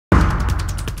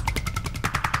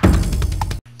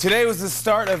Today was the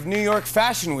start of New York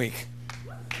Fashion Week.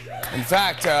 In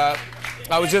fact,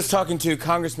 I was just talking to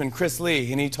Congressman Chris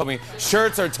Lee, and he told me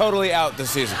shirts are totally out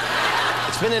this season.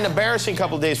 It's been an embarrassing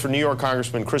couple of days for New York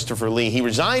Congressman Christopher Lee. He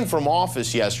resigned from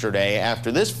office yesterday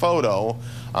after this photo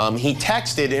he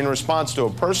texted in response to a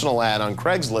personal ad on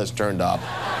Craigslist turned up.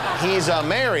 He's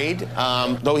married,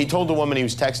 though he told the woman he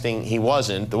was texting he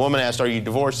wasn't. The woman asked, "Are you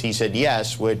divorced?" He said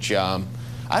yes, which,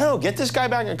 I don't know, get this guy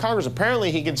back in Congress. Apparently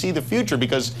he can see the future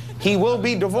because he will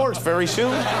be divorced very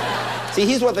soon. See,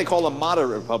 he's what they call a moderate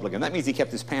Republican. That means he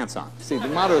kept his pants on. See, the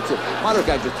moderate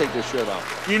guys just take their shirt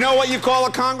off. You know what you call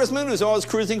a congressman who's always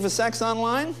cruising for sex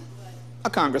online? A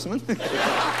congressman.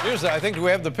 Here's, I think, do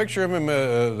we have the picture of him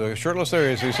the shirtless there?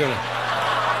 Is he sitting?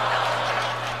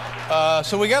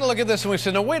 So we got to look at this and we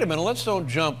said, no, wait a minute, let's don't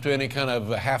jump to any kind of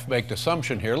half-baked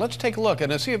assumption here. Let's take a look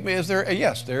and see if is there,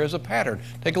 yes, there is a pattern.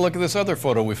 Take a look at this other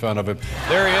photo we found of him.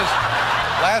 There he is.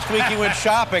 Last week he went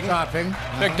shopping.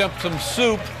 Picked up some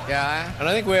soup. Yeah. And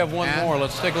I think we have one more.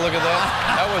 Let's take a look at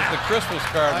that. That was the Christmas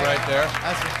card right there.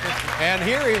 That's his Christmas. And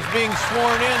here he's being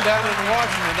sworn in down in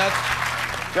Washington.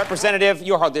 That's Representative,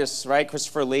 you heard this, right?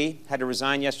 Christopher Lee had to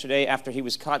resign yesterday after he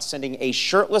was caught sending a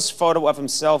shirtless photo of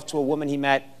himself to a woman he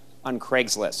met on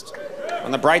Craigslist.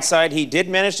 On the bright side, he did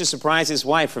manage to surprise his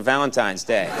wife for Valentine's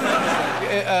Day.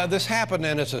 this happened,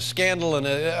 and it's a scandal, and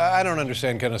I don't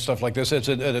understand kind of stuff like this. It's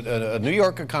a New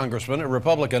York congressman, a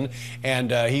Republican,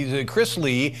 and he's Chris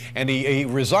Lee, and he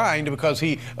resigned because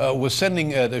he was sending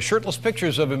the shirtless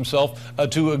pictures of himself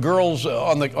to girls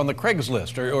on the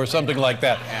Craigslist or something like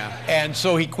that. Yeah. And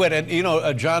so he quit. And you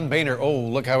know, John Boehner, oh,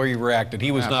 look how he reacted.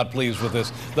 He was not pleased with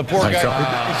this. The poor guy.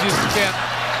 He just can't.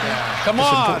 Come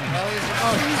on.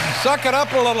 Suck it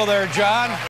up a little there, John.